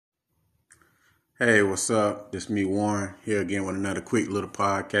Hey, what's up? This me Warren here again with another quick little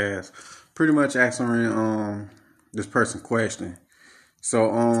podcast. Pretty much answering this person question.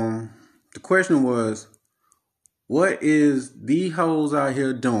 So the question was, what is the hoes out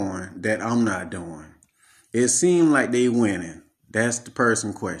here doing that I'm not doing? It seemed like they winning. That's the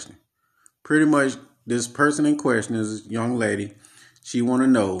person question. Pretty much this person in question is a young lady. She want to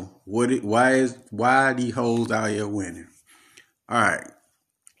know why the hoes out here winning. All right.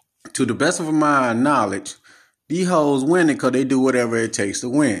 To the best of my knowledge, these hoes winning because they do whatever it takes to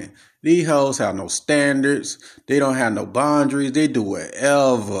win. These hoes have no standards. They don't have no boundaries. They do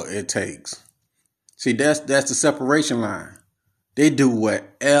whatever it takes. See, that's the separation line. They do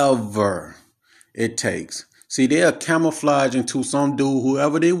whatever it takes. See, they'll camouflage into some dude,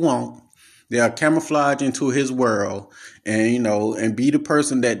 whoever they want. They'll camouflage into his world and be the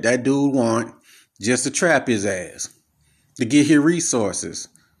person that dude want just to trap his ass, to get his resources.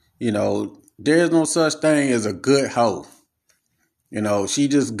 There's no such thing as a good hoe. She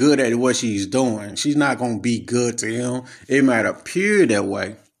just good at what she's doing. She's not going to be good to him. It might appear that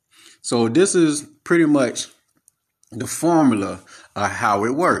way. So this is pretty much the formula of how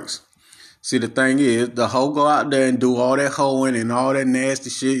it works. See, the thing is, the hoe go out there and do all that hoeing and all that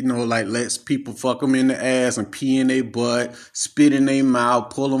nasty shit, like lets people fuck them in the ass and pee in their butt, spit in their mouth,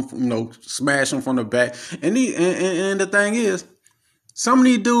 pull them, smash them from the back. And the thing is, some of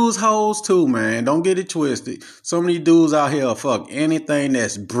these dudes hoes too, man. Don't get it twisted. Some of these dudes out here fuck anything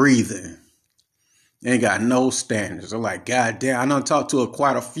that's breathing. Ain't got no standards. I'm like, goddamn, I done talked to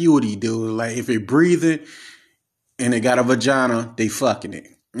quite a few of these dudes. Like, if it breathing and they got a vagina, they fucking it.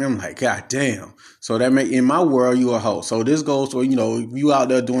 And I'm like, goddamn. So that make, in my world, you a hoe. So this goes for, if you out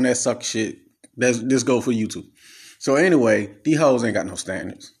there doing that suck shit, this go for you too. So anyway, these hoes ain't got no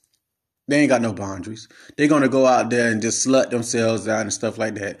standards. They ain't got no boundaries. They're going to go out there and just slut themselves out and stuff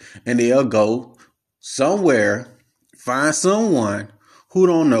like that. And they'll go somewhere, find someone who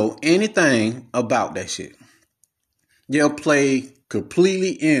don't know anything about that shit. They'll play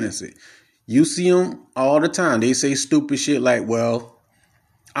completely innocent. You see them all the time. They say stupid shit like, well,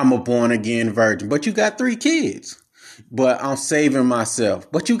 I'm a born again virgin. But you got 3 kids. But I'm saving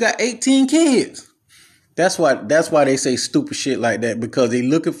myself. But you got 18 kids. That's why they say stupid shit like that, because they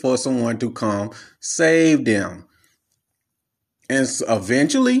looking for someone to come save them. And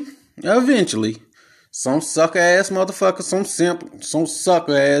eventually, some sucker ass motherfucker, some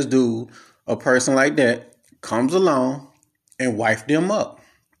sucker ass dude, a person like that comes along and wife them up.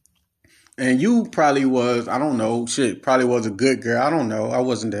 And you probably was, probably was a good girl. I don't know. I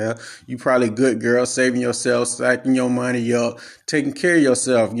wasn't there. You probably a good girl, saving yourself, stacking your money up, taking care of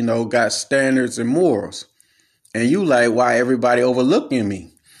yourself, got standards and morals. And you like, why everybody overlooking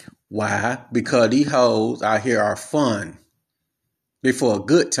me? Why? Because these hoes out here are fun. They for a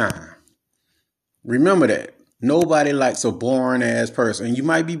good time. Remember that. Nobody likes a boring ass person. You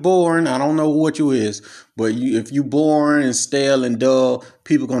might be boring. I don't know what you is. But if you boring and stale and dull,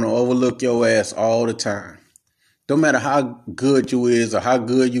 people going to overlook your ass all the time. Don't matter how good you is or how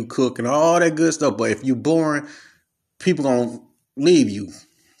good you cook and all that good stuff. But if you boring, people going to leave you.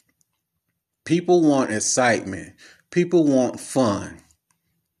 People want excitement. People want fun.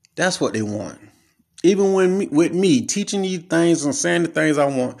 That's what they want. Even with me teaching you things and saying the things I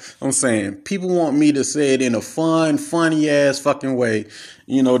want, I'm saying people want me to say it in a fun, funny ass fucking way,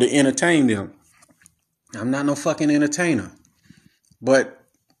 to entertain them. I'm not no fucking entertainer. But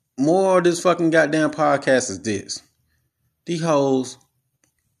more of this fucking goddamn podcast is this. These hoes,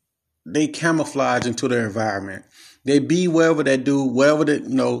 they camouflage into their environment. They be wherever they do, wherever they,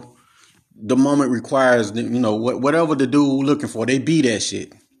 the moment requires, whatever the dude looking for, they be that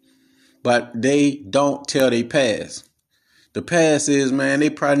shit. But they don't tell their past. The past is, man, they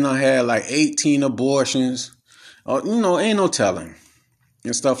probably done had like 18 abortions. Or, ain't no telling.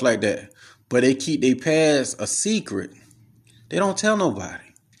 And stuff like that. But they keep their past a secret. They don't tell nobody.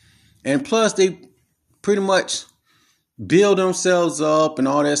 And plus, they pretty much build themselves up and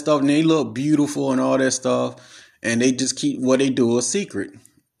all that stuff. And they look beautiful and all that stuff. And they just keep what they do a secret.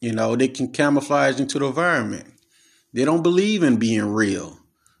 They can camouflage into the environment. They don't believe in being real.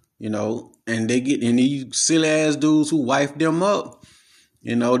 And they get in these silly ass dudes who wife them up.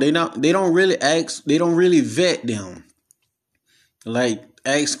 They don't really vet them. Like,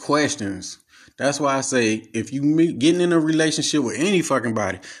 ask questions. That's why I say, if you getting in a relationship with any fucking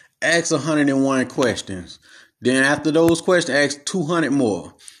body, ask 101 questions. Then after those questions, ask 200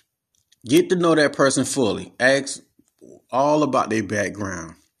 more. Get to know that person fully. Ask all about their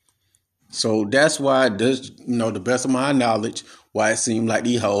background. So that's why, the best of my knowledge, why it seems like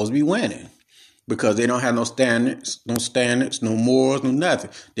these hoes be winning. because they don't have no standards, no morals, no nothing.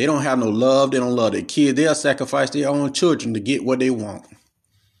 They don't have no love. They don't love their kids. They'll sacrifice their own children to get what they want.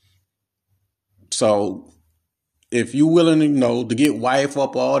 So if you willing to get wife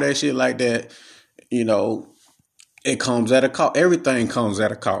up, all that shit like that, it comes at a cost. Everything comes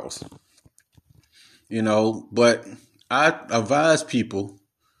at a cost. But I advise people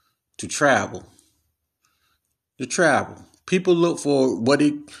to travel. People look for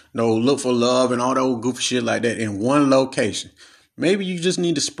look for love and all that old goofy shit like that in one location. Maybe you just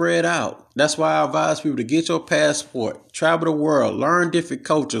need to spread out. That's why I advise people to get your passport, travel the world, learn different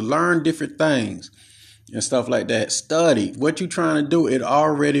cultures, learn different things and stuff like that. Study what you're trying to do. It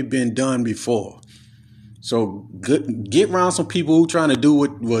already been done before. So get around some people who trying to do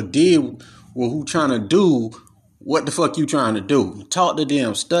who trying to do what the fuck you trying to do. Talk to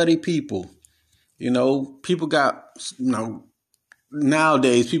them, study people. People got,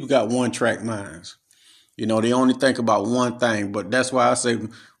 nowadays people got one-track minds. They only think about one thing. But that's why I say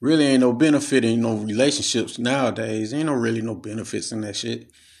really ain't no benefit in relationships nowadays. Ain't really no benefits in that shit.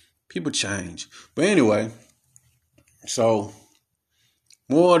 People change. But anyway, so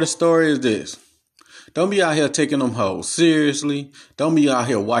more of the story is this. Don't be out here taking them hoes seriously. Don't be out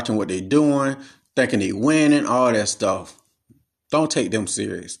here watching what they doing, thinking they winning, all that stuff. Don't take them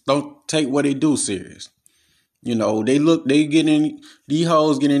serious. Don't take what they do serious. These hoes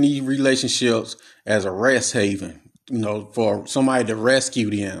get in these relationships as a rest haven, for somebody to rescue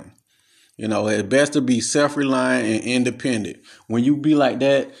them. It's best to be self-reliant and independent. When you be like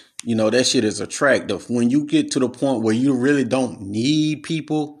that, that shit is attractive. When you get to the point where you really don't need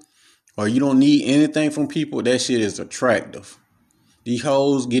people or you don't need anything from people, that shit is attractive. These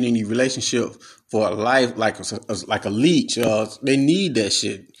hoes get in these relationships for a life like a leech. They need that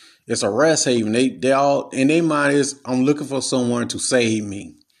shit. It's a rest haven. They all in their mind is, I'm looking for someone to save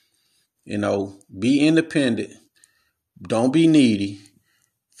me. Be independent. Don't be needy.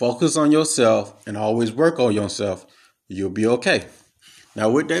 Focus on yourself and always work on yourself. You'll be okay. Now,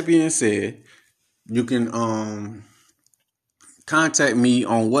 with that being said, you can contact me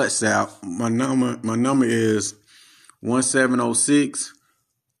on WhatsApp. My number is 1706.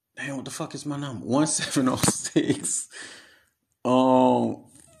 Damn, what the fuck is my number? 1706.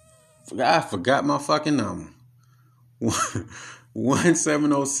 I forgot my fucking number.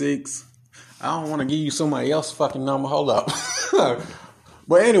 1706. I don't want to give you somebody else's fucking number. Hold up.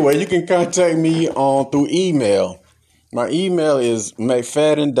 But anyway, you can contact me through email. My email is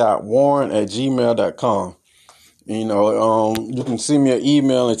mcfadden.warren@gmail.com. You can send me an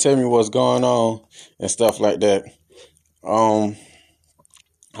email and tell me what's going on and stuff like that. I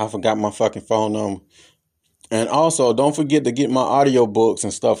forgot my fucking phone number. And also, don't forget to get my audio books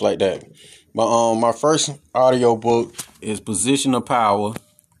and stuff like that. My first audio book is Position of Power.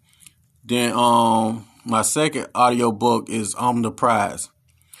 Then my second audio book is I'm the Prize.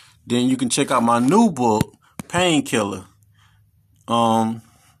 Then you can check out my new book, Painkiller.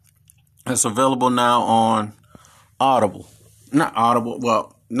 It's available now on Audible. Not Audible,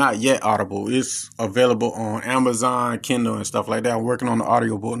 well, not yet Audible. It's available on Amazon, Kindle, and stuff like that. I'm working on the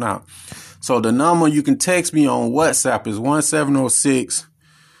audio book now. So the number you can text me on WhatsApp is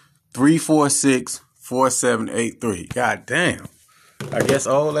 1706-346-4783. God damn. I guess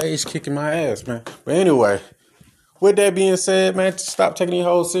old age kicking my ass, man. But anyway, with that being said, man, stop taking these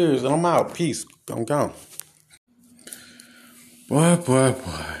hoes serious. I'm out. Peace. I'm gone. Boy.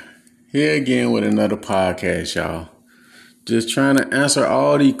 Here again with another podcast, y'all. Just trying to answer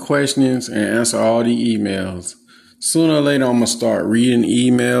all the questions and answer all the emails. Sooner or later, I'm going to start reading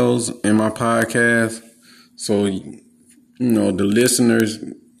emails in my podcast. So, the listeners,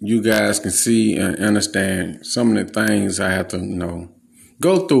 you guys can see and understand some of the things I have to,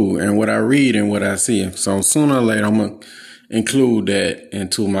 go through and what I read and what I see. So sooner or later, I'm going to include that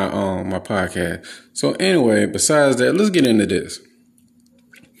into my my podcast. So anyway, besides that, let's get into this.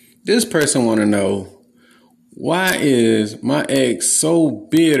 This person want to know, why is my ex so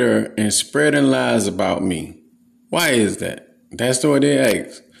bitter and spreading lies about me? Why is that? That's what they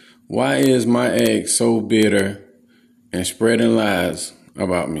ask. Why is my ex so bitter and spreading lies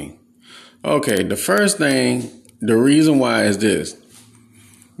about me? Okay, the reason why is this.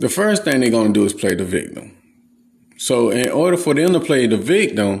 The first thing they're going to do is play the victim. So in order for them to play the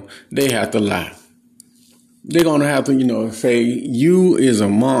victim, they have to lie. They're going to have to, say you is a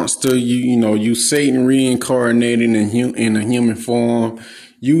monster. You Satan reincarnated in a human form.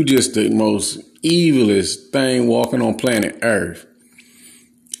 You just the most evilest thing walking on planet Earth.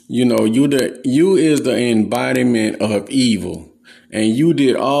 You is the embodiment of evil. And you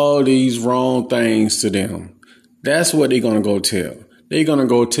did all these wrong things to them. That's what they're going to go tell. They're going to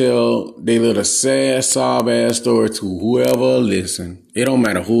go tell their little sad, sob-ass story to whoever listen. It don't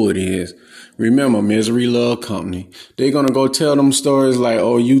matter who it is. Remember, misery love company. They're going to go tell them stories like,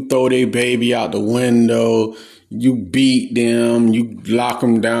 oh, you throw their baby out the window, you beat them, you lock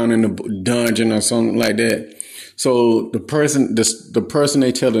them down in the dungeon or something like that. So the person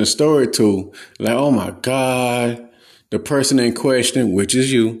they tell the story to, like, oh my God, the person in question, which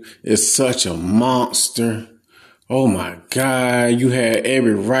is you, is such a monster. Oh my God, you had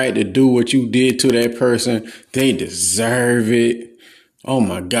every right to do what you did to that person. They deserve it. Oh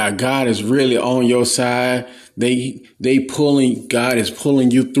my God, God is really on your side. God is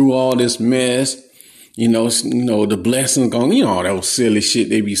pulling you through all this mess. The blessings going, all that silly shit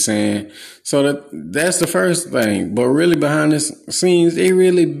they be saying. So that's the first thing. But really behind the scenes, they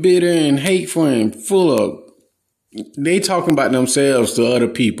really bitter and hateful and full of, they talking about themselves to other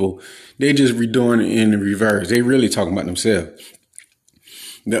people. They just redoing it in the reverse. They really talking about themselves.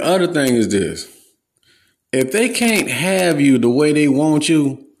 The other thing is this. If they can't have you the way they want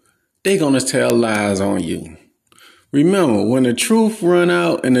you, they going to tell lies on you. Remember, when the truth run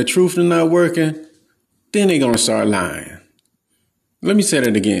out and the truth is not working, then they going to start lying. Let me say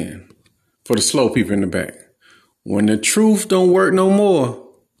that again for the slow people in the back. When the truth don't work no more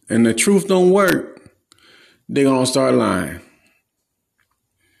and the truth don't work, they're going to start lying.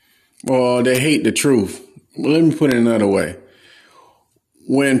 Or they hate the truth. Well, let me put it another way.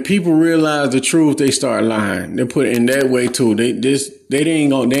 When people realize the truth, they start lying. They put it in that way too. They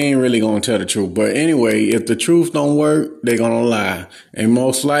ain't really gonna tell the truth. But anyway, if the truth don't work, they're gonna lie. And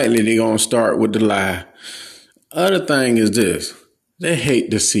most likely they're gonna start with the lie. Other thing is this. They hate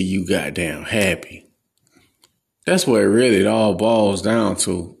to see you goddamn happy. That's what it all boils down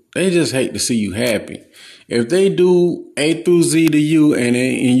to. They just hate to see you happy. If they do A through Z to you and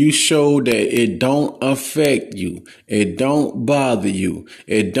you show that it don't affect you, it don't bother you,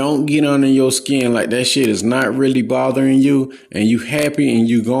 it don't get under your skin, like that shit is not really bothering you, and you happy and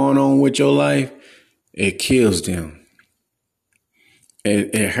you going on with your life, it kills them.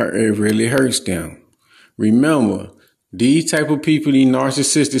 It really hurts them. Remember, these type of people, these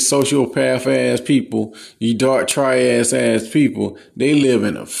narcissistic sociopath ass people, these dark triad ass people, they live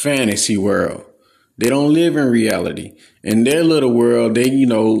in a fantasy world. They don't live in reality. In their little world, they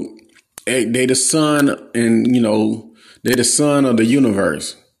the sun and, they're the sun of the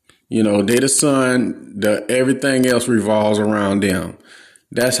universe. They're the sun, everything else revolves around them.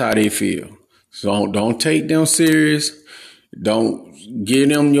 That's how they feel. So don't take them serious. Don't give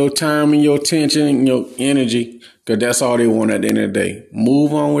them your time and your attention and your energy, because that's all they want at the end of the day.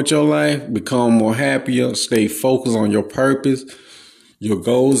 Move on with your life, become more happier, stay focused on your purpose, your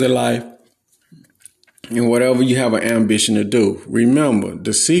goals in life, and whatever you have an ambition to do. Remember,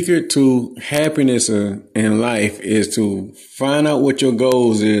 the secret to happiness in life is to find out what your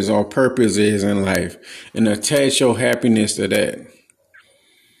goals is or purpose is in life and attach your happiness to that.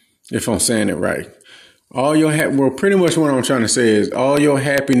 If I'm saying it right. Pretty much what I'm trying to say is all your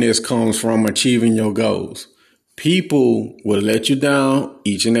happiness comes from achieving your goals. People will let you down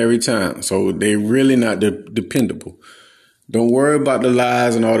each and every time. So they're really not dependable. Don't worry about the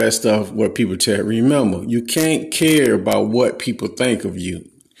lies and all that stuff, what people tell. Remember, you can't care about what people think of you.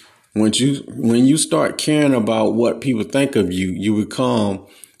 When you start caring about what people think of you, you become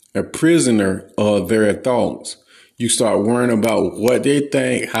a prisoner of their thoughts. You start worrying about what they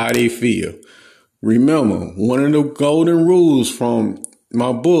think, how they feel. Remember, one of the golden rules from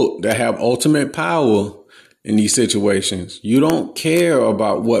my book that have ultimate power in these situations, you don't care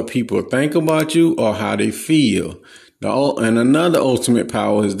about what people think about you or how they feel. And another ultimate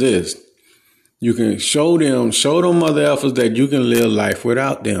power is this. You can show them other efforts that you can live life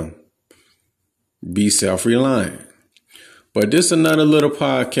without them. Be self-reliant. But this is another little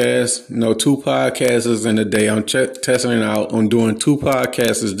podcast. 2 podcasts in a day. I'm testing it out. I'm doing 2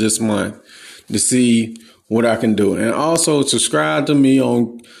 podcasts this month to see what I can do. And also subscribe to me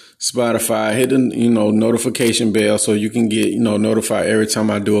on Spotify. Hit the notification bell so you can get notified every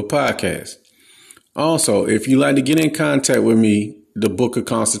time I do a podcast. Also, if you'd like to get in contact with me, to book a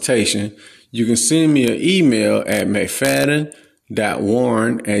consultation, you can send me an email at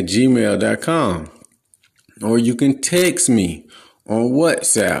mcfadden.warren@gmail.com. Or you can text me on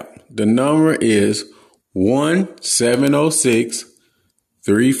WhatsApp. The number is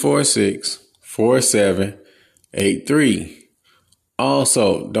 1-706-346-4783.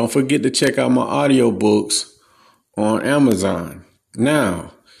 Also, don't forget to check out my audiobooks on Amazon.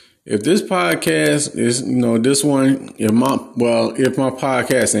 Now, if this podcast is, this one, if my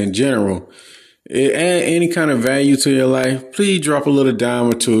podcast in general, it add any kind of value to your life, please drop a little dime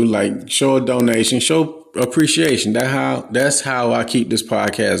or two, like show a donation, show appreciation. That's how I keep this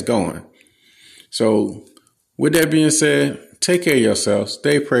podcast going. So with that being said, take care of yourself,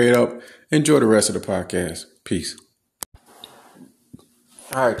 stay prayed up, enjoy the rest of the podcast. Peace.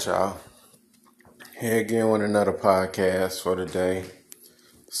 All right, y'all. Here again with another podcast for the day.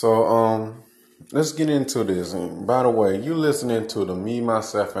 So let's get into this. And by the way, you listening to the Me,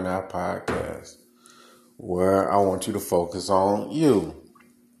 Myself, and I podcast, where I want you to focus on you.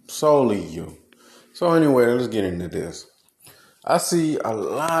 Solely you. So anyway, let's get into this. I see a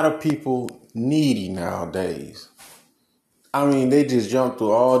lot of people needy nowadays. I mean, they just jump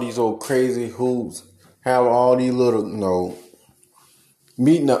through all these old crazy hoops, have all these little,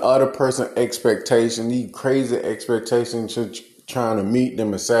 meeting the other person's expectation, these crazy expectations, trying to meet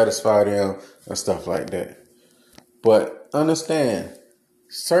them and satisfy them and stuff like that. But understand,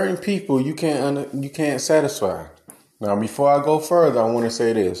 certain people you can't satisfy. Now, before I go further, I want to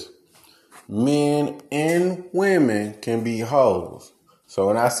say this. Men and women can be hoes. So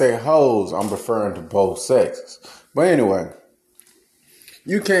when I say hoes, I'm referring to both sexes. But anyway,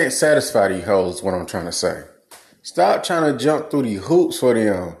 you can't satisfy these hoes, what I'm trying to say. Stop trying to jump through these hoops for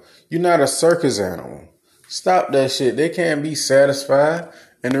them. You're not a circus animal. Stop that shit. They can't be satisfied.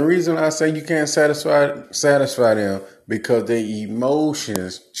 And the reason I say you can't satisfy them, because their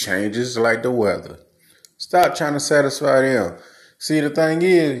emotions changes like the weather. Stop trying to satisfy them. See, the thing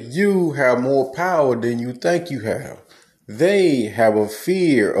is, you have more power than you think you have. They have a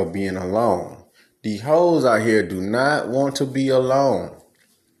fear of being alone. The hoes out here do not want to be alone.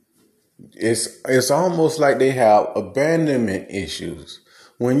 It's almost like they have abandonment issues.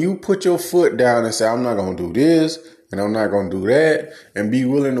 When you put your foot down and say, I'm not going to do this and I'm not going to do that, and be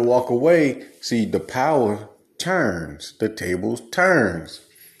willing to walk away, see, the power turns. The tables turns.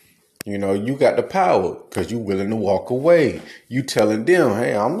 You got the power because you're willing to walk away. You telling them,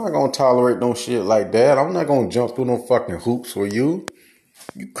 hey, I'm not going to tolerate no shit like that. I'm not going to jump through no fucking hoops for you.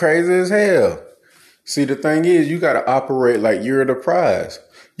 You crazy as hell. See, the thing is, you got to operate like you're the prize.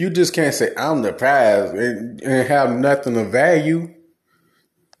 You just can't say, I'm the prize and have nothing of value.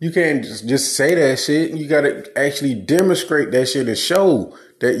 You can't just say that shit. You got to actually demonstrate that shit and show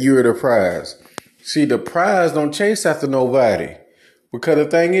that you're the prize. See, the prize don't chase after nobody. Because the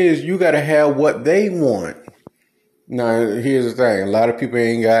thing is, you got to have what they want. Now, here's the thing. A lot of people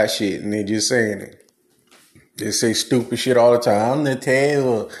ain't got shit and they just saying it. They say stupid shit all the time. I'm the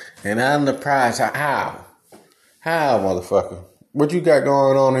table and I'm the prize. How? How, motherfucker? What you got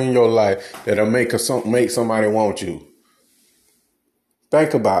going on in your life that'll make somebody want you?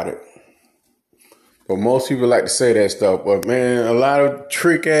 Think about it. But most people like to say that stuff. But man, a lot of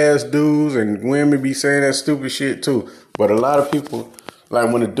trick ass dudes and women be saying that stupid shit too. But a lot of people, like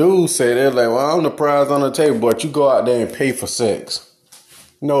when the dudes say, they're like, well, I'm the prize on the table, but you go out there and pay for sex.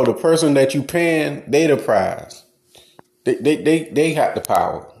 No, the person that you paying, they the prize. They got the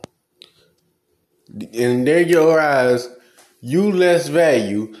power. In your eyes, you less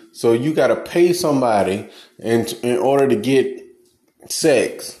value, so you got to pay somebody in order to get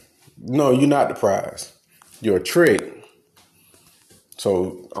sex. No, you're not the prize. You're a trick.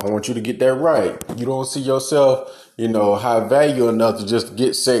 So I want you to get that right. You don't see yourself, high value enough to just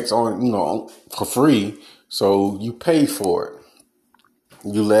get sex on, for free. So you pay for it.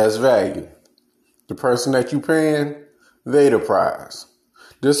 You less value. The person that you paying, they the prize.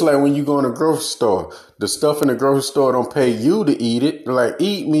 Just like when you go in a grocery store, the stuff in the grocery store don't pay you to eat it. They're like,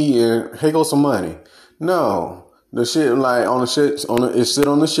 eat me and here goes some money. No, the shit like it sit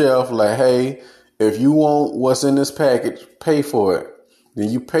on the shelf like, hey, if you want what's in this package, pay for it. Then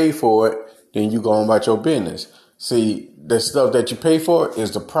you pay for it. Then you go on about your business. See, the stuff that you pay for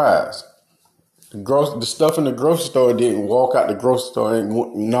is the prize. The stuff in the grocery store didn't walk out the grocery store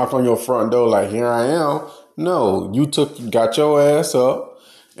and knock on your front door like, here I am. No, you got your ass up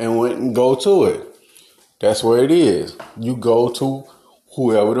and went and go to it. That's where it is. You go to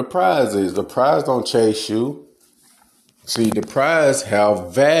whoever the prize is. The prize don't chase you. See, the prize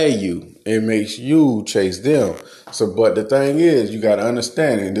have value. It makes you chase them. But the thing is, you got to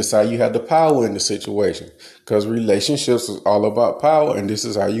understand it. This is how you have the power in the situation. Because relationships is all about power, and this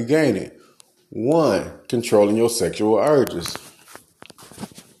is how you gain it. 1, controlling your sexual urges.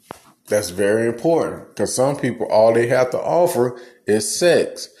 That's very important. Because some people, all they have to offer is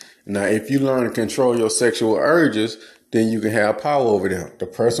sex. Now, if you learn to control your sexual urges, then you can have power over them. The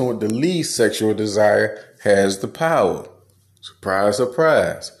person with the least sexual desire has the power. Surprise,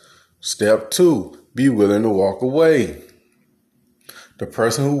 surprise. Step 2, be willing to walk away. The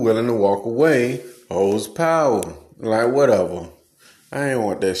person who's willing to walk away holds power. Like, whatever. I ain't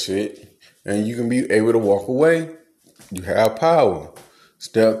want that shit. And you can be able to walk away. You have power.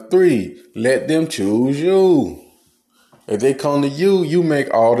 Step 3, let them choose you. If they come to you, you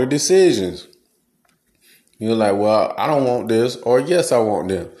make all the decisions. You're like, well, I don't want this, or yes, I want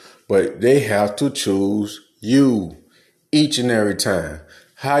them. But they have to choose you each and every time.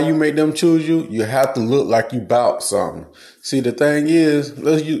 How you make them choose you? You have to look like you bought something. See, the thing is,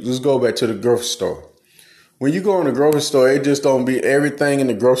 let's go back to the grocery store. When you go in the grocery store, it just don't be everything in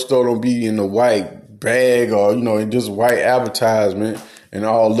the grocery store don't be in the white bag or, just white advertisement and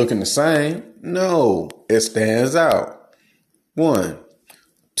all looking the same. No, it stands out. 1.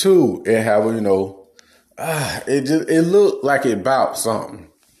 2, it have, it looked like it bought something.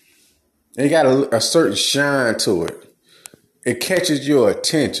 It got a certain shine to it. It catches your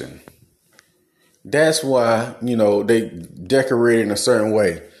attention. That's why, they decorate it in a certain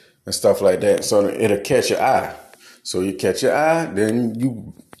way and stuff like that. So it'll catch your eye. So you catch your eye, then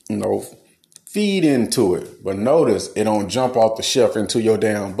you feed into it. But notice it don't jump off the shelf into your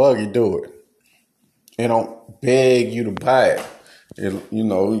damn buggy, do it. It don't beg you to buy it.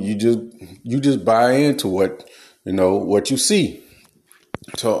 You just buy into what you see.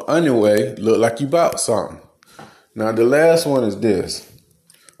 So anyway, look like you bought something. Now the last one is this.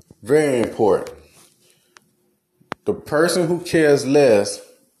 Very important. The person who cares less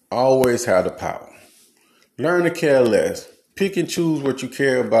always have the power. Learn to care less. Pick and choose what you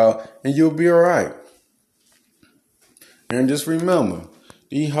care about and you'll be all right. And just remember,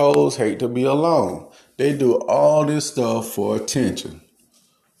 these hoes hate to be alone. They do all this stuff for attention.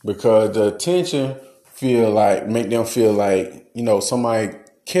 Because the attention make them feel like, somebody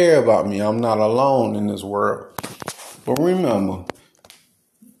care about me. I'm not alone in this world. But remember,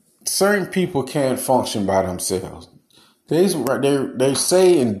 certain people can't function by themselves. They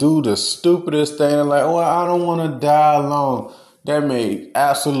say and do the stupidest thing. Like, oh, I don't want to die alone. That made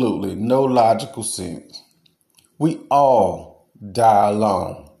absolutely no logical sense. We all die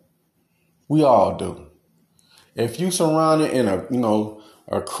alone. We all do. If you surrounded in a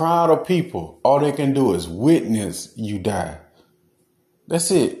crowd of people, all they can do is witness you die.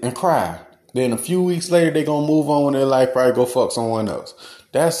 That's it, and cry. Then a few weeks later, they're going to move on with their life, probably go fuck someone else.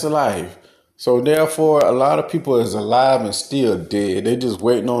 That's the life. So therefore, a lot of people is alive and still dead. They just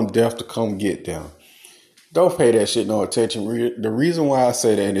waiting on death to come get them. Don't pay that shit no attention. The reason why I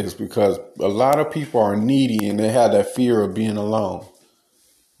say that is because a lot of people are needy and they have that fear of being alone.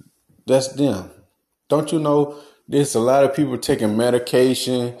 That's them. Don't you know there's a lot of people taking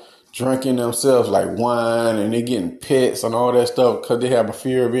medication, drinking themselves like wine, and they getting pets and all that stuff because they have a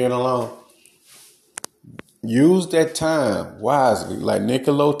fear of being alone? Use that time wisely, like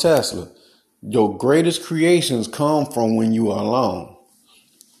Nikola Tesla. Your greatest creations come from when you are alone.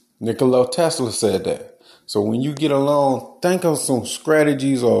 Nikola Tesla said that. So when you get alone, think of some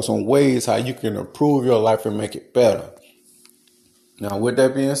strategies or some ways how you can improve your life and make it better. Now, with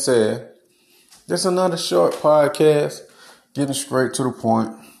that being said, this is another short podcast, getting straight to the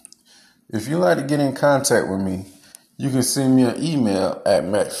point. If you'd like to get in contact with me, you can send me an email at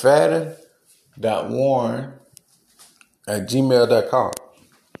mcfadden.warren@gmail.com.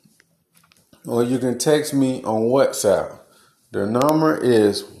 Or you can text me on WhatsApp. The number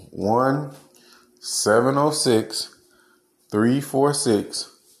is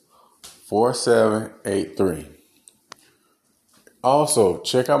 1-706-346-4783. Also,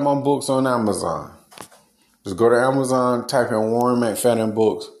 check out my books on Amazon. Just go to Amazon, type in Warren McFadden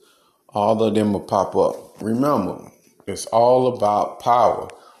books. All of them will pop up. Remember, it's all about power.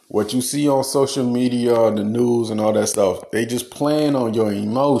 What you see on social media, the news, and all that stuff, they just playing on your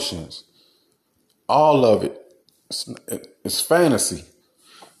emotions. All of it is fantasy.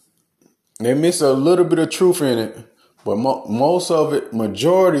 They miss a little bit of truth in it, but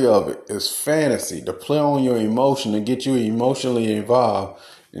majority of it is fantasy to play on your emotion, to get you emotionally involved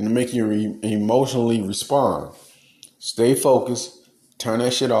and to make you emotionally respond. Stay focused, turn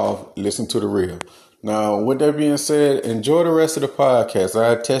that shit off, listen to the real. Now, with that being said, enjoy the rest of the podcast.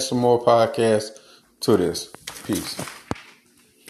 I attach some more podcasts to this. Peace.